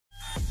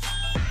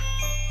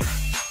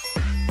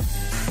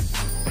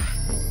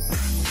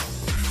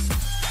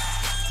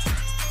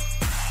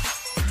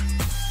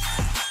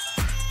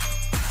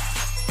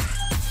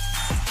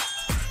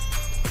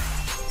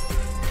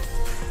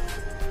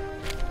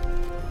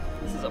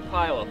is a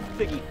pile of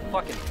figgy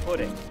fucking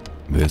pudding.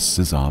 This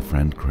is our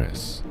friend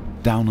Chris.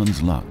 Down on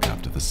his luck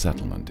after the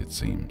settlement, it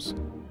seems.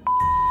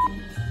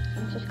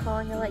 I'm just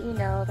calling to let you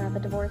know that the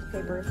divorce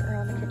papers are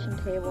on the kitchen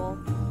table.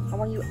 I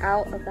want you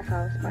out of the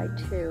house by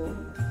 2.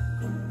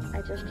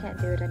 I just can't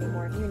do it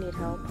anymore. You need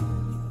help.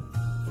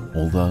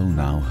 Although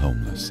now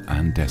homeless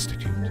and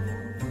destitute,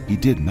 he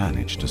did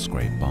manage to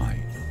scrape by.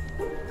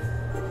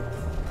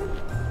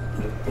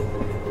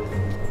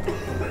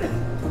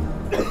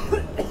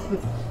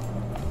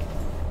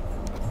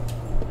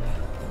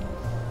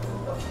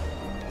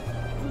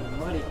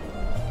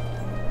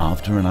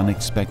 After an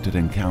unexpected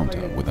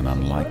encounter with an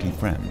unlikely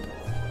friend,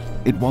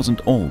 it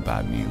wasn't all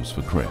bad news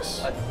for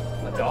Chris.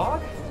 A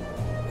dog?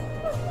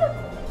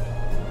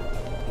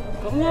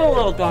 Come here,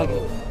 little doggy.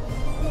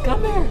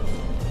 Come here.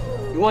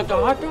 You want the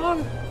hot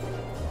dog?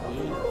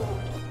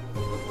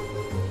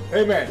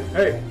 Hey man,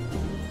 hey.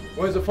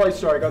 When's the fight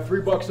start? I got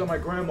 $3 on my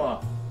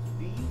grandma.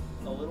 Be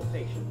a little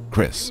patient.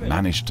 Chris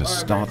managed to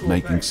start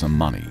making some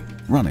money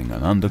running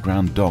an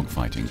underground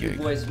dogfighting You gig.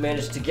 boys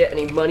managed to get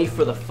any money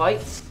for the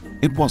fights?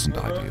 It wasn't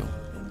ideal,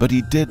 but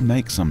he did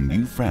make some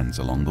new friends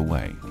along the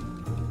way.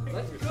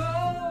 Let's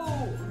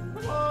go!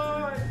 Come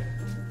on!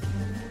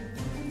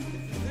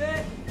 This is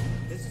it!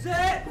 This is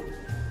it!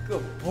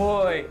 Good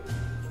boy!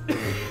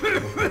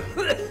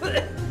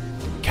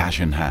 Cash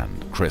in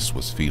hand, Chris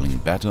was feeling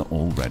better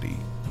already.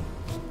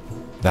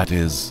 That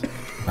is,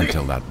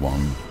 until that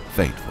one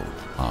fateful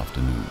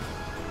afternoon.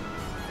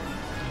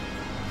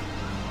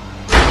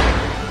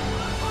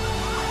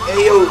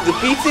 Hey yo, the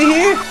pizza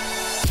here?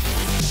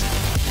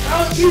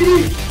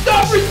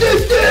 Stop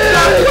resisting!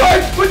 Stop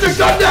quick! Put your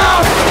gun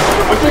down!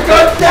 Put your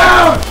gun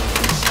down!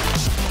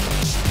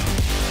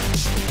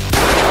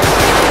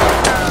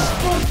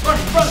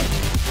 Run!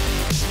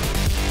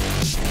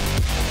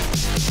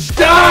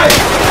 Die!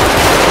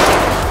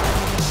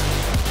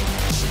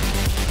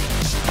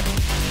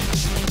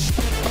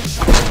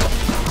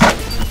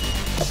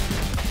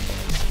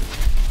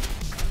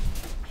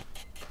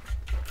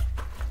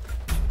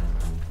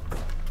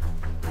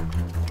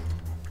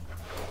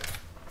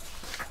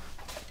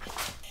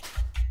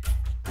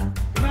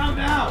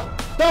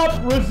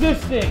 Stop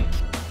resisting!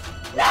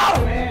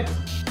 No, man!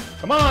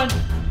 Come on!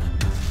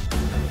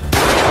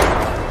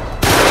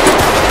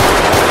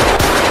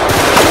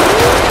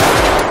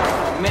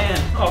 Man,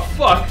 oh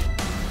fuck!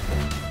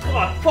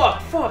 Oh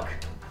fuck!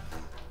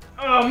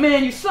 Oh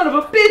man, you son of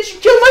a bitch! You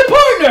killed my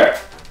partner!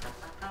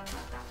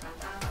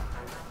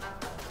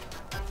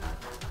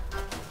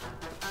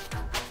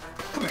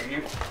 Come here,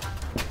 you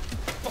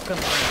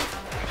fucking